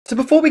So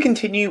before we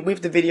continue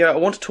with the video, I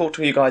want to talk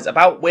to you guys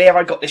about where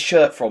I got this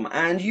shirt from,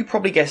 and you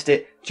probably guessed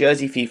it,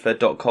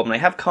 jerseyfifa.com. They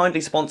have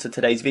kindly sponsored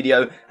today's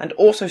video and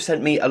also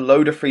sent me a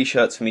load of free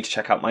shirts for me to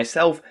check out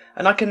myself,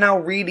 and I can now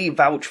really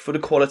vouch for the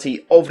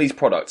quality of these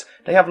products.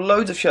 They have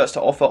loads of shirts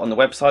to offer on the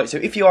website, so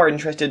if you are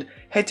interested,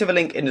 head to the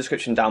link in the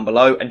description down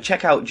below and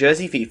check out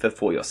Jersey FIFA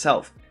for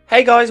yourself.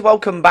 Hey guys,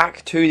 welcome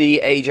back to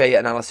the AJ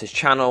Analysis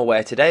channel,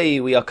 where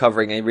today we are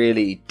covering a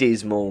really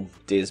dismal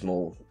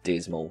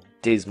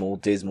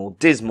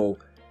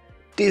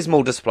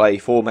display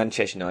for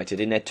Manchester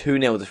United in their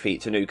 2-0 defeat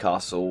to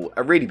Newcastle.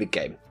 A really big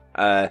game.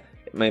 In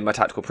my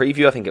tactical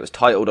preview, I think it was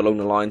titled along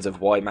the lines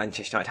of why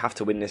Manchester United have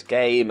to win this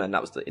game, and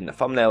that was in the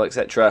thumbnail,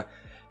 etc.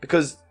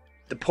 Because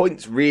the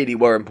points really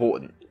were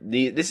important.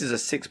 This is a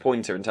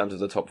 6-pointer in terms of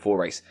the top 4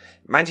 race.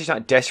 Manchester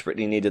United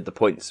desperately needed the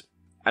points,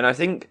 and I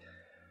think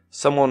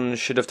someone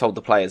should have told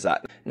the players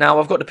that. Now,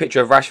 I've got the picture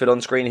of Rashford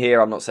on screen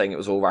here. I'm not saying it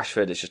was all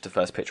Rashford, it's just the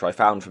first picture I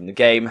found from the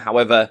game.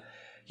 However,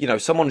 you know,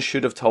 someone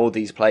should have told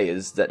these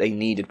players that they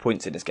needed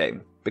points in this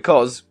game,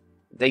 because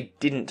they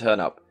didn't turn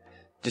up.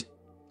 Just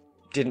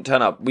didn't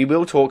turn up. We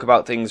will talk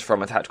about things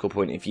from a tactical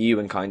point of view,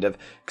 and kind of,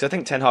 because I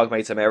think Ten Hag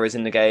made some errors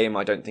in the game.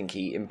 I don't think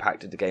he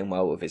impacted the game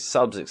well with his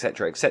subs,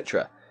 etc,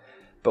 etc.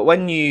 But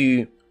when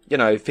you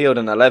know, field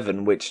an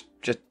 11 which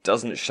just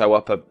doesn't show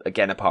up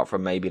again, apart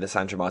from maybe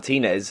Lisandro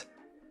Martinez,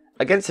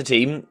 against a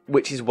team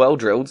which is well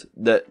drilled,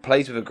 that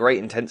plays with a great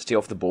intensity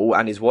off the ball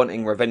and is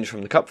wanting revenge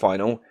from the cup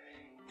final,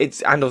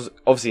 and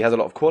obviously has a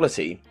lot of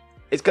quality,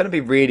 it's going to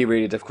be really,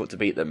 really difficult to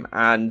beat them.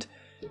 And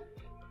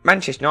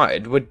Manchester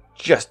United were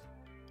just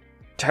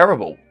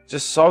terrible.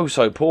 Just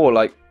so poor.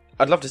 Like,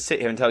 I'd love to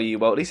sit here and tell you,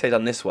 well, at least they've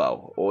done this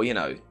well. Or, you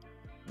know,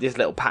 this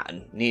little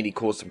pattern nearly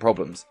caused some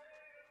problems.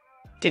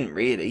 Didn't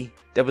really.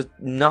 There was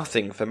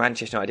nothing for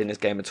Manchester United in this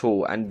game at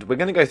all. And we're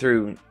going to go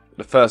through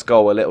the first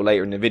goal a little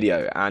later in the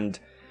video, and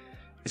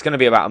it's going to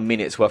be about a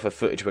minute's worth of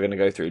footage we're going to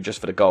go through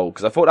just for the goal,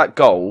 because I thought that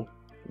goal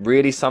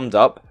really summed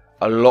up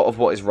a lot of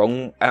what is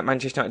wrong at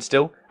Manchester United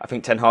still. I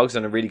think Ten Hag's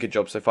done a really good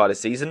job so far this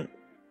season.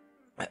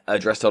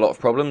 Addressed a lot of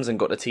problems and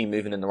got the team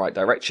moving in the right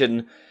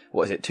direction.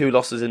 What is it, 2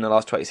 losses in the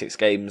last 26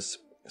 games,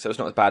 so it's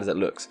not as bad as it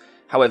looks.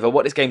 However,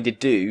 what this game did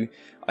do,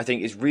 I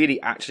think, is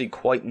really actually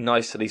quite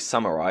nicely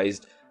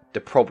summarised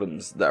the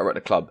problems that are at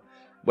the club.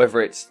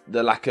 Whether it's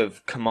the lack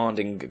of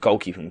commanding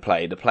goalkeeping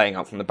play, the playing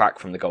out from the back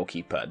from the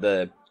goalkeeper,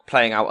 the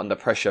playing out under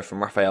pressure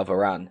from Rafael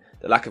Varane,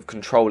 the lack of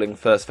controlling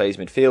first phase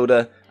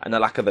midfielder, and the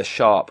lack of a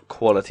sharp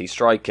quality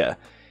striker,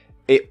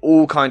 it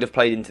all kind of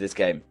played into this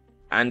game.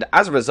 And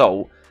as a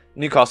result,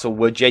 Newcastle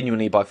were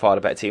genuinely by far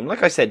the better team.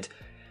 Like I said,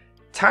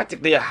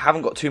 tactically I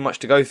haven't got too much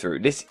to go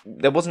through.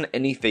 There wasn't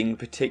anything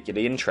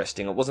particularly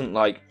interesting. It wasn't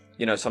like,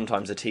 you know,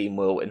 sometimes a team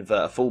will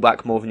invert a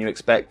fullback more than you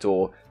expect,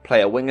 or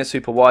play a winger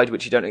super wide,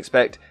 which you don't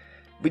expect.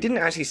 We didn't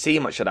actually see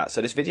much of that,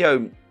 so this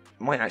video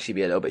might actually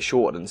be a little bit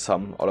shorter than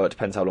some, although it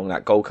depends how long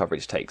that goal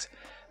coverage takes.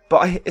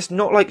 But it's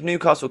not like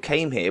Newcastle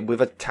came here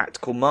with a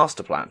tactical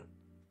master plan.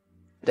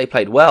 They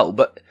played well,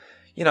 but,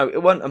 you know,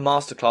 it wasn't a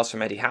masterclass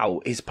from Eddie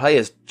Howe. His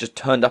players just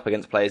turned up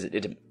against players that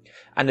didn't.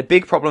 And the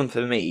big problem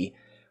for me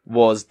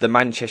was the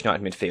Manchester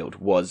United midfield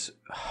was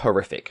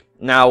horrific.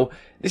 Now,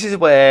 this is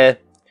where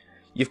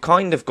you've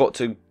kind of got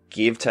to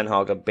give Ten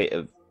Hag a bit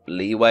of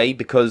leeway,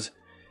 because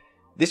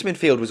this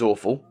midfield was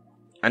awful.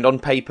 And on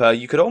paper,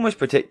 you could almost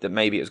predict that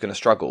maybe it was going to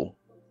struggle.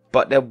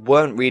 But there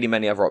weren't really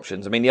many other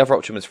options. I mean, the other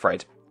option was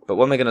Fred. But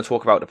when we're going to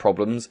talk about the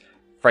problems,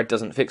 Fred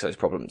doesn't fix those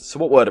problems. So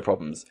what were the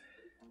problems?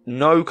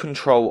 No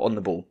control on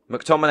the ball.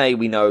 McTominay,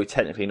 we know,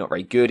 technically not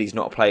very good. He's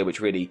not a player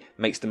which really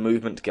makes the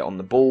movement to get on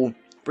the ball.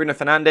 Bruno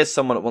Fernandes,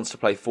 someone that wants to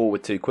play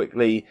forward too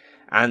quickly.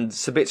 And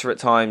Sabitzer at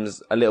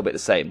times, a little bit the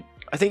same.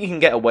 I think you can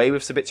get away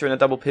with Sabitzer in a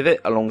double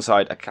pivot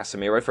alongside a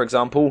Casemiro, for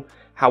example.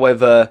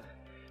 However,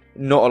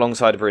 not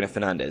alongside a Bruno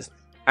Fernandes.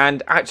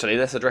 And actually,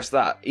 let's address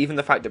that. Even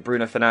the fact that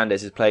Bruno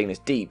Fernandes is playing this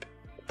deep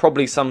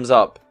probably sums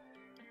up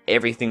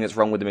everything that's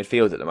wrong with the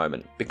midfield at the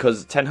moment.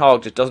 Because Ten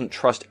Hag just doesn't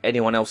trust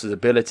anyone else's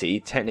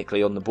ability,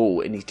 technically on the ball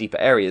in these deeper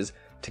areas,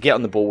 to get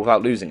on the ball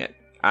without losing it.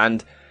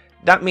 And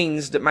that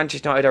means that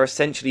Manchester United are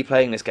essentially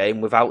playing this game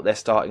without their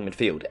starting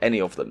midfield,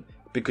 any of them.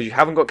 Because you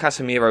haven't got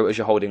Casemiro as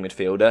your holding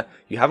midfielder,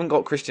 you haven't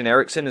got Christian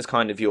Eriksen as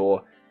kind of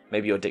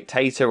maybe your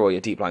dictator or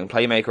your deep-lying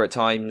playmaker at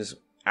times,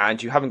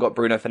 and you haven't got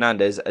Bruno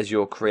Fernandes as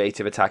your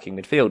creative attacking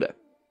midfielder.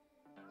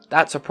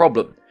 That's a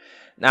problem.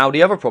 Now,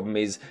 the other problem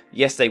is,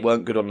 yes, they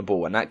weren't good on the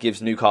ball, and that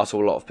gives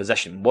Newcastle a lot of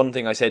possession. One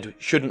thing I said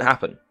shouldn't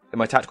happen. In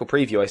my tactical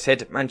preview, I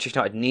said Manchester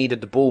United needed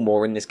the ball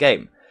more in this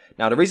game.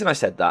 Now, the reason I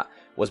said that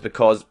was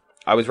because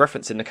I was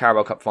referencing the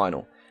Carabao Cup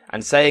final,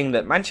 and saying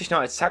that Manchester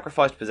United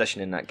sacrificed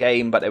possession in that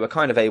game, but they were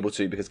kind of able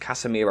to because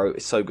Casemiro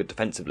is so good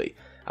defensively.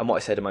 And what I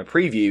said in my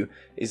preview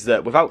is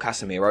that without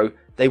Casemiro,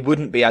 they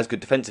wouldn't be as good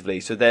defensively,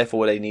 so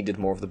therefore they needed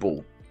more of the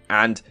ball.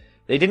 And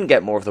they didn't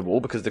get more of the ball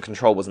because the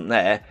control wasn't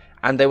there,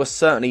 and they were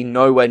certainly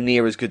nowhere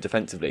near as good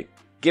defensively.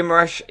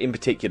 Guimaraes, in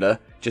particular,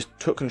 just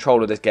took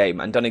control of this game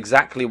and done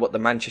exactly what the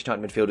Manchester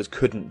United midfielders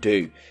couldn't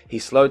do. He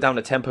slowed down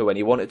the tempo when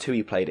he wanted to,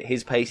 he played at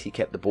his pace, he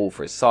kept the ball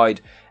for his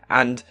side,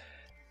 and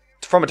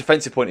from a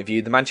defensive point of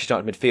view, the Manchester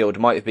United midfield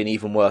might have been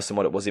even worse than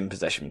what it was in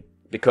possession,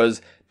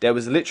 because there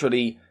was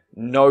literally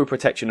no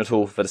protection at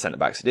all for the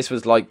centre-backs. This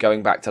was like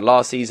going back to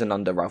last season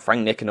under Ralf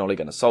Rangnick and Ole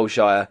Gunnar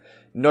Solskjaer.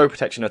 No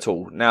protection at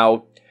all.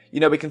 Now,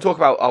 we can talk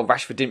about,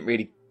 Rashford didn't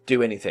really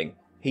do anything.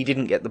 He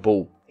didn't get the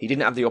ball. He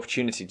didn't have the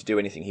opportunity to do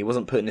anything. He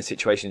wasn't put in a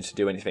situation to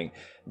do anything.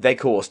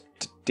 Weghorst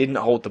didn't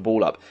hold the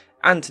ball up.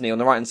 Antony on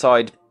the right-hand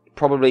side,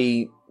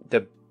 probably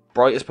the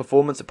brightest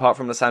performance apart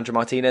from Lisandro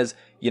Martinez.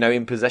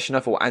 In possession, I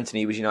thought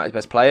Antony was United's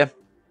best player.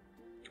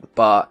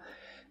 But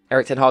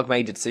Erik ten Hag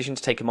made a decision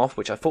to take him off,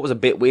 which I thought was a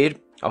bit weird.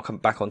 I'll come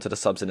back onto the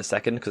subs in a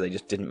second because they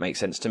just didn't make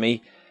sense to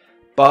me.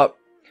 But,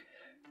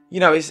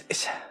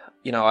 it's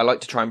I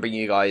like to try and bring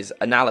you guys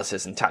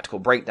analysis and tactical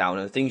breakdown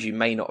and things you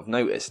may not have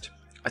noticed.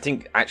 I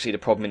think actually the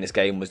problem in this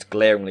game was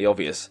glaringly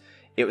obvious.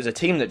 It was a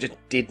team that just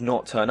did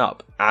not turn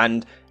up.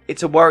 And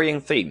it's a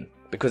worrying theme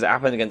because it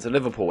happened against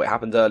Liverpool. It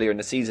happened earlier in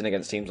the season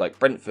against teams like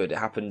Brentford. It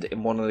happened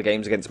in one of the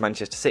games against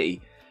Manchester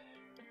City.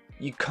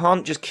 You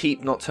can't just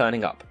keep not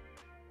turning up.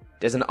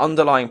 There's an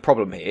underlying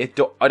problem here.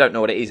 I don't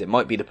know what it is. It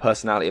might be the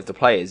personality of the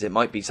players. It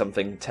might be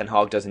something Ten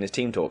Hag does in his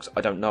team talks.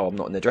 I don't know. I'm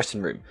not in the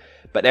dressing room.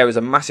 But there is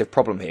a massive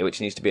problem here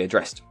which needs to be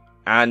addressed.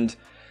 And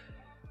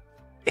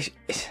it's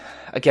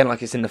again,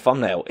 like it's in the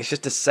thumbnail, it's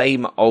just the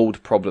same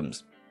old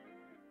problems.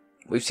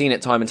 We've seen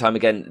it time and time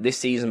again this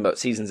season, but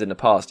seasons in the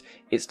past.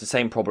 It's the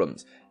same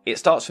problems. It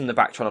starts from the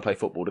back trying to play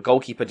football. The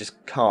goalkeeper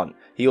just can't.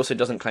 He also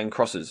doesn't claim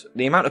crosses.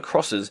 The amount of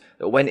crosses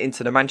that went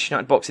into the Manchester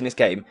United box in this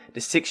game, the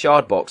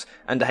 6-yard box,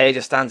 and De Gea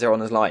just stands there on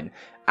his line.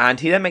 And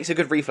he then makes a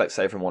good reflex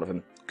save from one of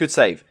them. Good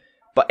save.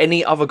 But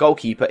any other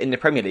goalkeeper in the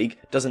Premier League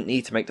doesn't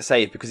need to make the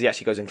save because he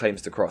actually goes and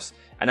claims the cross.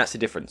 And that's the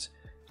difference.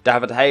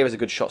 David De Gea is a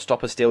good shot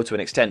stopper still to an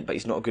extent, but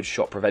he's not a good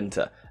shot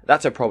preventer.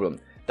 That's a problem.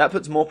 That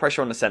puts more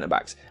pressure on the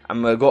centre-backs.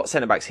 And we've got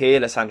centre-backs here,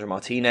 Lisandro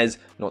Martinez,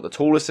 not the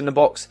tallest in the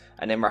box.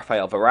 And then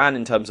Rafael Varane,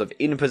 in terms of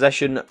in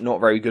possession, not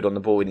very good on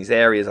the ball in his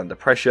areas under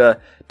pressure.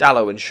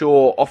 Dalot and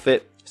Shaw, off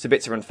it.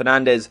 Sabitzer and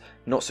Fernandes,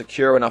 not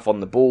secure enough on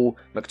the ball.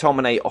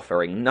 McTominay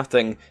offering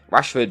nothing.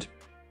 Rashford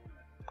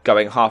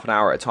going half an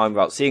hour at a time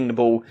without seeing the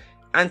ball.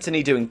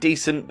 Antony doing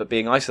decent, but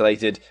being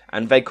isolated.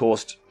 And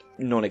Weghorst,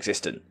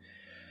 non-existent.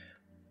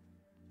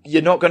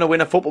 You're not going to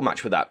win a football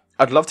match with that.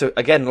 I'd love to,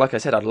 again, like I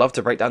said, I'd love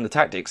to break down the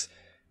tactics.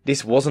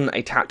 This wasn't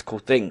a tactical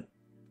thing.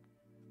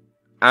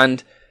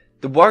 And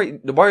the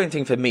worrying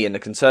thing for me and the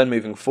concern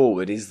moving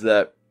forward is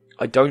that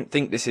I don't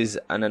think this is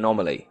an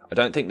anomaly. I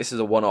don't think this is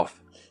a one-off.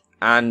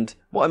 And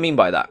what I mean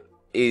by that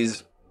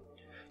is,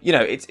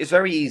 it's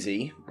very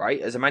easy, right,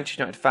 as a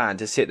Manchester United fan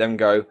to sit there and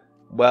go,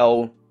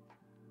 well,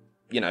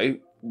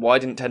 why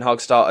didn't Ten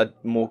Hag start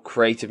a more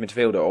creative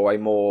midfielder or a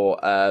more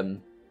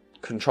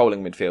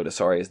controlling midfielder,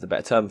 sorry, is the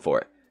better term for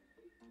it.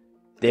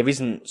 There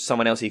isn't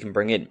someone else he can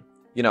bring in.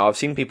 I've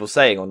seen people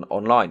saying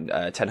online,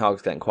 Ten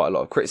Hag's getting quite a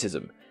lot of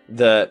criticism,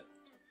 that,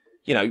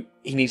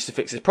 he needs to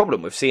fix his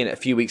problem. We've seen it a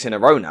few weeks in a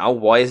row now.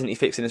 Why isn't he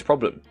fixing his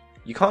problem?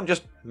 You can't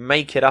just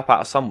make it up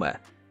out of somewhere.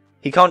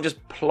 He can't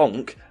just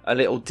plonk a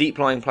little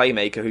deep-lying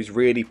playmaker who's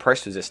really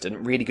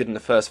press-resistant, really good in the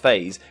first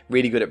phase,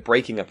 really good at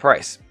breaking a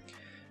press.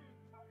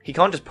 He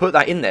can't just put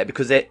that in there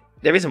because there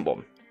isn't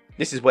one.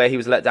 This is where he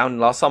was let down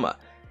last summer.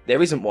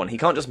 There isn't one. He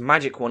can't just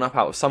magic one up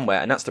out of somewhere,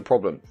 and that's the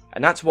problem.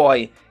 And that's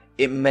why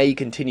it may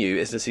continue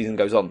as the season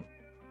goes on.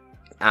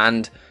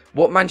 And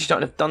what Manchester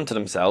United have done to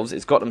themselves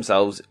is got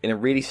themselves in a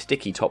really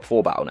sticky top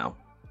 4 battle now.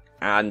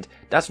 And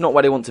that's not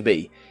where they want to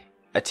be.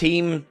 A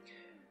team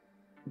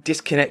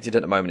disconnected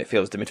at the moment, it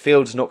feels. The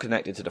midfield's not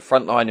connected to the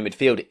front line. The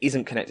midfield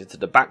isn't connected to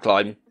the back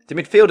line. The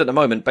midfield at the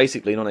moment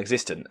basically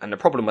non-existent. And the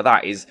problem with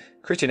that is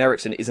Christian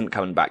Eriksen isn't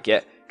coming back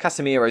yet.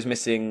 Casemiro's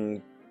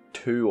missing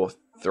 2 or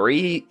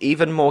 3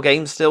 even more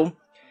games still.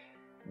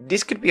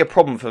 This could be a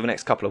problem for the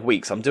next couple of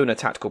weeks. I'm doing a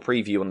tactical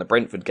preview on the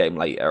Brentford game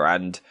later,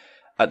 and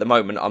at the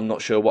moment I'm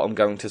not sure what I'm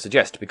going to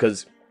suggest,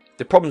 because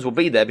the problems will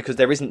be there because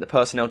there isn't the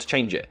personnel to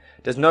change it.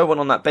 There's no one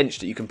on that bench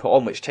that you can put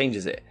on which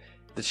changes it.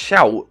 The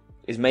shout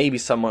is maybe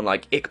someone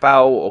like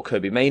Iqbal or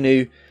Kobbie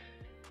Mainoo.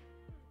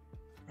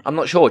 I'm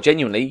not sure.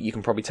 Genuinely, you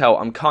can probably tell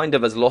I'm kind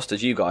of as lost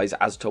as you guys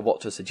as to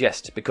what to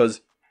suggest,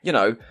 because,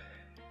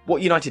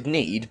 what United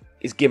need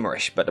is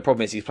Guimaraes, but the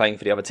problem is he's playing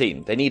for the other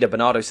team. They need a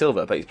Bernardo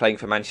Silva, but he's playing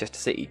for Manchester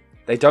City.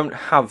 They don't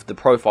have the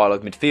profile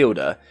of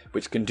midfielder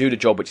which can do the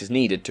job which is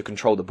needed to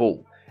control the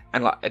ball.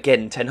 And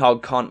again, Ten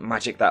Hag can't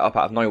magic that up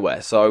out of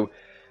nowhere, so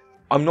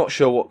I'm not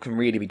sure what can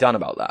really be done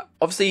about that.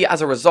 Obviously,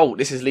 as a result,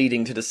 this is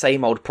leading to the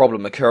same old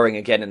problem occurring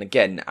again and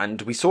again,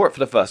 and we saw it for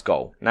the first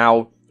goal.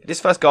 Now, this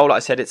first goal, like I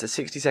said, it's a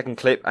 60-second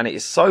clip, and it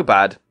is so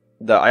bad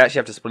that I actually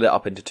have to split it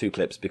up into 2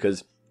 clips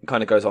because it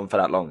kind of goes on for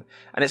that long.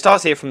 And it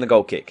starts here from the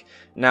goal kick.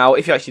 Now,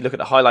 if you actually look at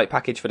the highlight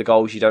package for the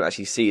goals, you don't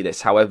actually see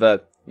this.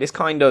 However,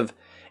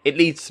 it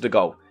leads to the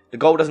goal. The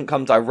goal doesn't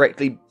come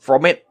directly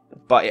from it,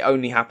 but it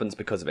only happens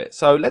because of it.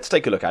 So let's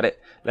take a look at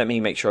it. Let me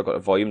make sure I've got the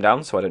volume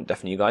down so I don't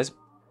deafen you guys.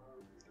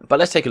 But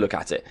let's take a look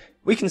at it.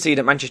 We can see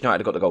that Manchester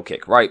United got the goal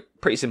kick, right?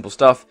 Pretty simple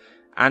stuff.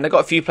 And they've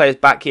got a few players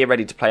back here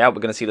ready to play out.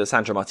 We're going to see that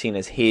Lisandro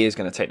Martinez here is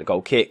going to take the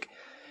goal kick.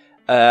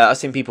 I've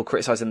seen people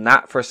criticising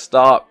that for a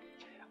start.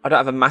 I don't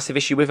have a massive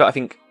issue with it. I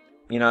think,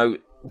 you know,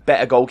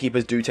 better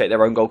goalkeepers do take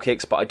their own goal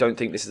kicks, but I don't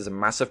think this is a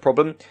massive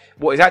problem.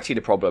 What is actually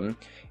the problem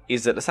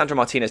is that Lisandro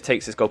Martinez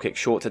takes this goal kick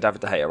short to David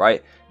De Gea,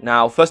 right?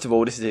 Now, first of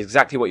all, this is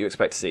exactly what you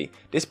expect to see.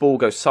 This ball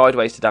goes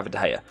sideways to David De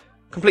Gea.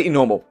 Completely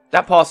normal.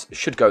 That pass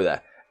should go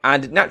there.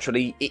 And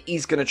naturally, it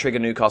is going to trigger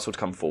Newcastle to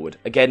come forward.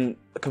 Again,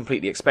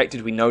 completely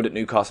expected. We know that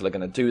Newcastle are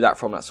going to do that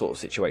from that sort of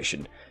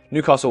situation.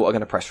 Newcastle are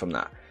going to press from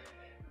that.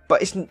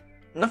 But it's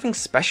nothing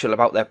special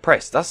about their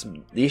press. That's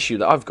the issue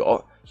that I've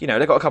got. You know,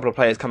 they've got a couple of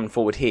players coming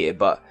forward here,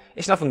 but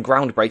it's nothing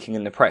groundbreaking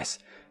in the press.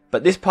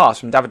 But this pass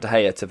from David De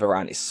Gea to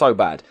Varane is so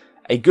bad.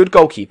 A good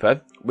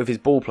goalkeeper, with his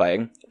ball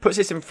playing, puts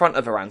this in front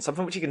of Varane,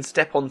 something which he can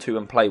step onto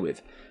and play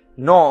with.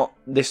 Not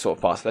this sort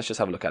of pass. Let's just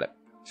have a look at it.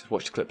 Just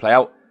watch the clip play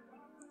out.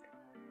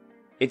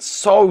 It's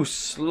so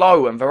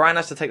slow, and Varane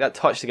has to take that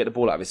touch to get the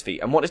ball out of his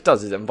feet. And what this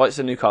does is it invites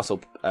the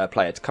Newcastle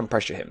player to come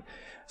pressure him.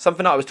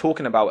 Something that I was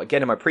talking about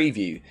again in my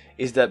preview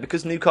is that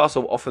because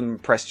Newcastle often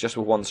press just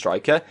with one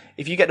striker,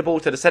 if you get the ball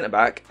to the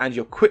centre-back and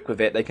you're quick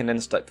with it, they can then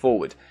step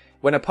forward.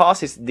 When a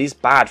pass is this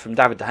bad from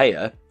David De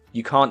Gea,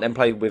 you can't then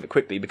play with it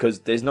quickly because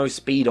there's no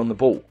speed on the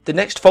ball. The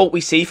next fault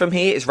we see from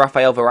here is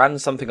Raphael Varane,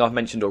 something I've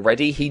mentioned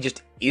already. He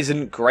just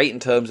isn't great in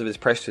terms of his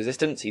press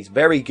resistance. He's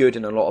very good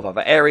in a lot of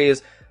other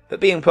areas,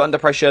 but being put under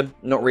pressure,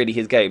 not really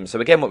his game. So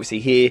again, what we see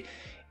here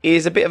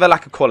is a bit of a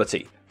lack of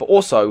quality. But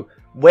also,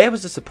 where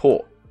was the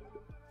support?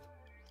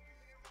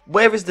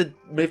 Where is the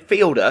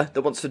midfielder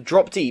that wants to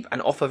drop deep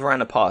and offer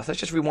Varane a pass? Let's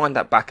just rewind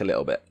that back a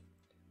little bit.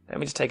 Let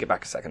me just take it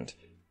back a second.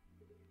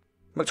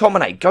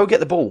 McTominay, go get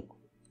the ball.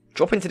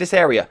 Drop into this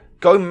area.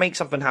 Go make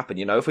something happen,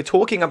 you know. If we're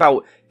talking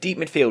about deep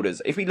midfielders,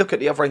 if we look at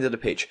the other end of the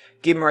pitch,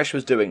 Guimaraes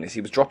was doing this.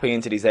 He was dropping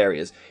into these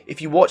areas.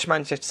 If you watch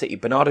Manchester City,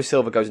 Bernardo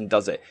Silva goes and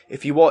does it.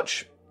 If you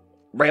watch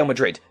Real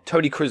Madrid,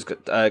 Toni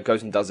Kroos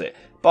goes and does it.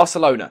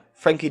 Barcelona,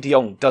 Frenkie de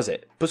Jong does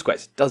it.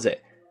 Busquets does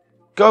it.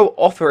 Go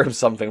offer him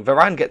something.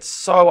 Varane gets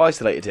so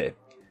isolated here.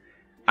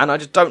 And I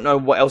just don't know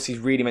what else he's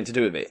really meant to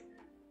do with it.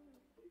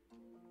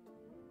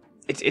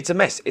 It's a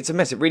mess. It's a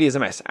mess. It really is a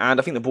mess. And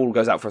I think the ball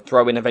goes out for a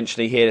throw-in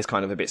eventually here. It's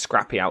kind of a bit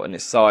scrappy out on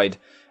this side.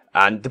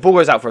 And the ball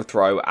goes out for a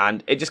throw,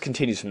 and it just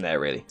continues from there,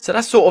 really. So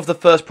that's sort of the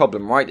first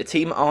problem, right? The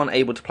team aren't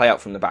able to play out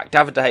from the back.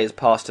 David De Gea's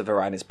pass to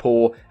Varane is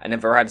poor, and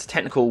then Varane's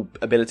technical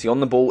ability on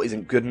the ball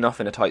isn't good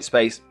enough in a tight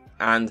space.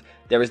 And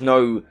there is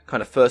no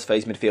kind of first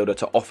phase midfielder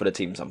to offer the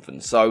team something.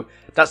 So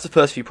that's the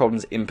first few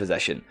problems in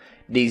possession.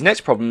 These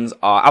next problems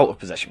are out of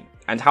possession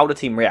and how the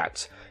team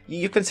reacts.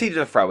 You've conceded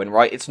a throw-in,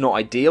 right? It's not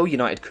ideal.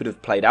 United could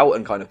have played out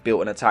and kind of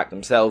built an attack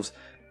themselves,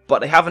 but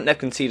they haven't. They've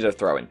conceded a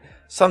throw-in.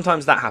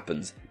 Sometimes that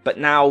happens, but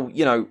now,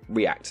 you know,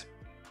 react.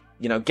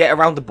 You know, get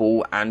around the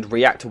ball and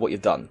react to what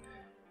you've done.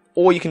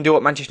 Or you can do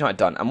what Manchester United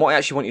done. And what I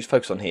actually want you to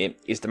focus on here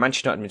is the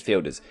Manchester United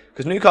midfielders.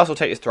 Because Newcastle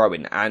take this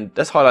throw-in, and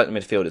let's highlight the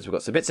midfielders. We've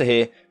got Sabitzer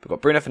here, we've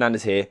got Bruno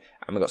Fernandes here,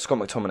 and we've got Scott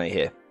McTominay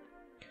here.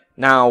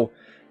 Now,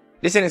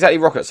 this isn't exactly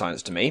rocket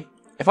science to me.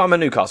 If I'm a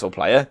Newcastle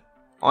player,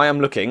 I am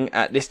looking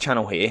at this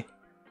channel here.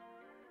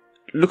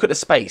 Look at the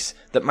space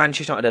that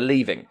Manchester United are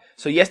leaving.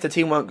 So yes, the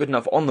team weren't good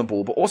enough on the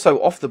ball, but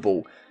also off the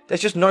ball.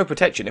 There's just no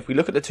protection. If we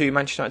look at the two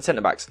Manchester United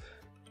centre-backs,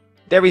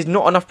 there is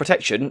not enough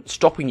protection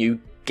stopping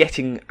you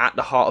getting at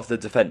the heart of the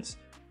defence.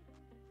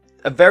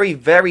 A very,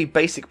 very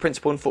basic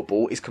principle in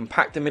football is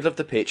compact the middle of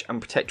the pitch and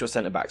protect your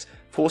centre-backs.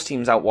 Force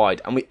teams out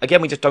wide. And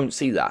we just don't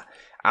see that.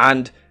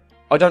 And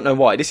I don't know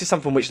why. This is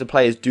something which the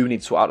players do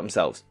need to sort out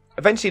themselves.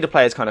 Eventually the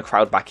players kind of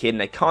crowd back in.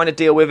 They kind of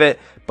deal with it,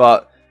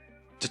 but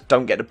just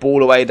don't get the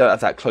ball away, don't have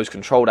that close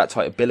control, that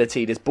tight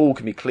ability. This ball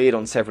can be cleared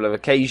on several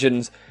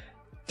occasions.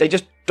 They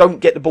just don't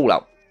get the ball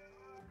out.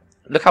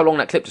 Look how long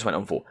that clip just went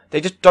on for. They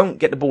just don't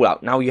get the ball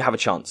out. Now you have a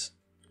chance.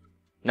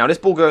 Now this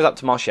ball goes up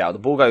to Martial. The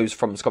ball goes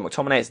from Scott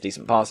McTominay, it's a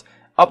decent pass,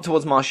 up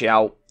towards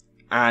Martial.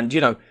 And, you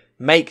know,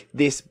 make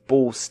this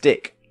ball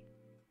stick.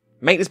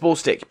 Make this ball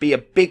stick. Be a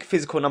big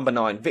physical number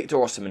 9. Victor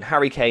Osimhen,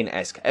 Harry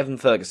Kane-esque, Evan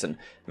Ferguson.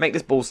 Make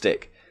this ball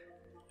stick.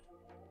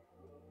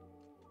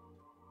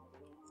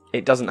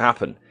 It doesn't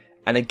happen.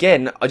 And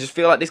again, I just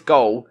feel like this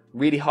goal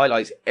really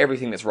highlights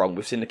everything that's wrong.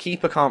 We've seen the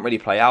keeper can't really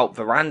play out.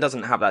 Varane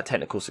doesn't have that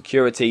technical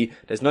security.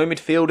 There's no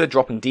midfielder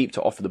dropping deep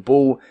to offer the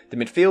ball. The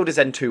midfield is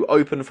then too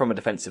open from a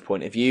defensive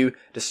point of view.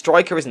 The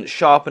striker isn't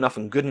sharp enough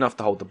and good enough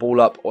to hold the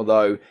ball up,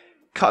 although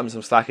cut him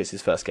some slack, it's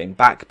his first game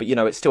back. But, you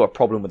know, it's still a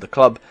problem with the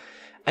club.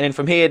 And then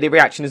from here, the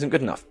reaction isn't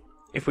good enough.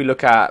 If we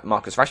look at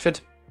Marcus Rashford,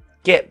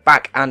 get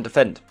back and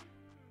defend.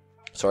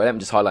 Sorry, let me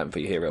just highlight him for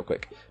you here real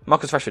quick.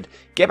 Marcus Rashford,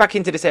 get back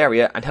into this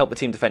area and help the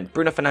team defend.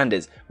 Bruno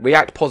Fernandes,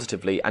 react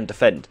positively and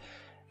defend.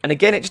 And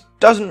again, it just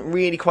doesn't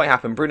really quite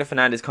happen. Bruno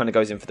Fernandes kind of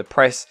goes in for the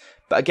press.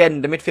 But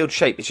again, the midfield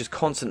shape is just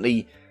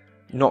constantly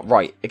not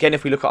right. Again,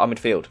 if we look at our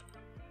midfield,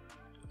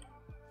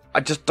 I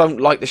just don't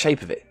like the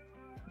shape of it.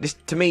 This,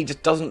 to me,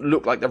 just doesn't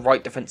look like the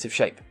right defensive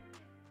shape.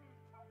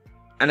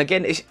 And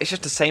again, it's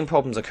just the same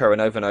problems occurring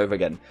over and over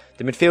again.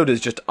 The midfielders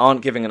just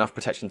aren't giving enough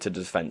protection to the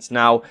defence.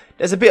 Now,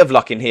 there's a bit of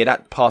luck in here.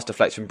 That pass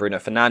deflects from Bruno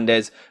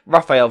Fernandes.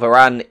 Raphael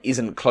Varane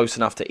isn't close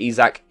enough to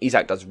Isak.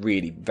 Isak does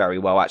really very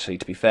well, actually,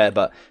 to be fair.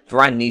 But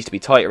Varane needs to be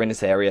tighter in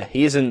this area.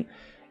 He isn't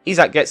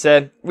Isak gets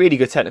there, really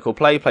good technical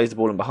play, plays the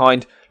ball in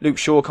behind. Luke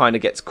Shaw kind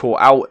of gets caught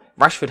out.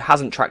 Rashford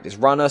hasn't tracked his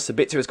runner.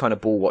 Sabitzer is kind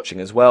of ball watching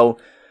as well.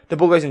 The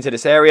ball goes into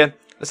this area.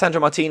 Lisandro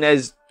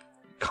Martinez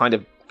kind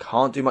of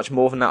can't do much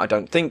more than that, I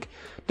don't think.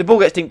 The ball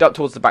gets dinked up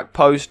towards the back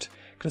post.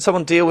 Can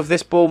someone deal with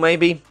this ball,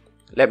 maybe?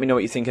 Let me know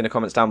what you think in the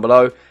comments down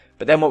below.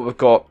 But then what we've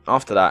got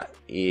after that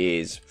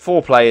is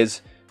 4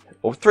 players,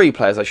 or 3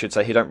 players, I should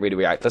say, who don't really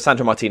react.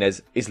 Lisandro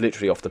Martinez is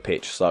literally off the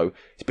pitch, so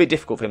it's a bit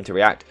difficult for him to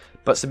react.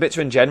 But Sabitzer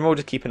in general,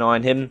 just keep an eye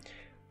on him.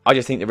 I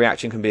just think the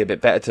reaction can be a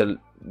bit better to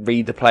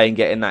read the play and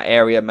get in that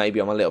area. Maybe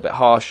I'm a little bit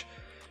harsh.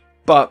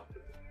 But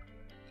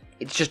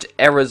it's just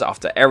errors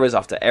after errors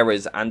after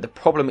errors. And the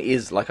problem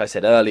is, like I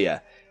said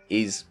earlier,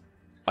 is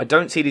I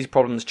don't see these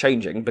problems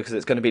changing because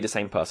it's going to be the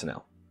same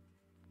personnel.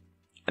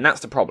 And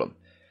that's the problem.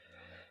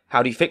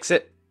 How do you fix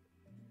it?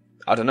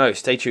 I don't know.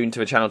 Stay tuned to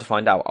the channel to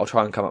find out. I'll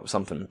try and come up with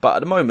something. But at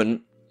the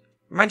moment,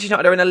 Manchester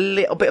United are in a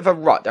little bit of a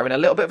rut. They're in a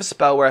little bit of a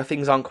spell where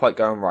things aren't quite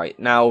going right.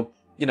 Now,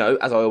 you know,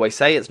 as I always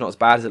say, it's not as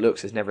bad as it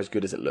looks. It's never as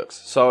good as it looks.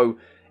 So,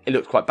 it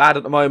looks quite bad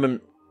at the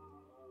moment.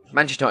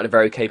 Manchester United are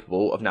very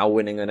capable of now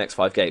winning the next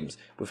 5 games.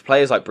 With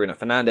players like Bruno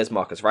Fernandes,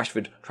 Marcus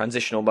Rashford,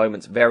 transitional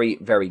moments, very,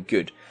 very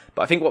good.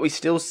 But I think what we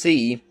still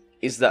see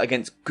is that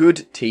against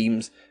good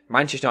teams,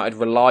 Manchester United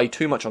rely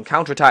too much on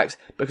counter-attacks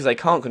because they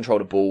can't control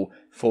the ball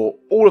for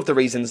all of the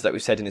reasons that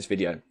we've said in this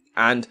video.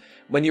 And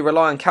when you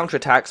rely on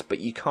counter-attacks but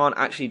you can't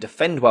actually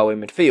defend well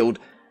in midfield,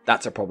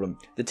 that's a problem.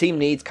 The team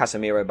needs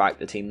Casemiro back,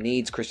 the team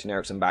needs Christian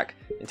Eriksen back.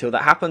 Until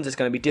that happens, it's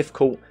going to be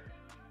difficult,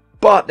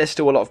 but there's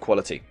still a lot of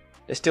quality.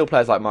 There's still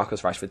players like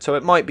Marcus Rashford, so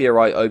it might be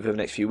alright over the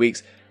next few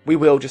weeks. We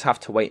will just have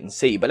to wait and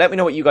see. But let me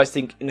know what you guys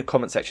think in the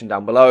comment section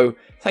down below.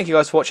 Thank you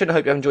guys for watching. I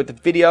hope you have enjoyed the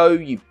video.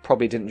 You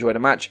probably didn't enjoy the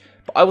match,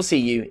 but I will see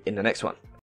you in the next one.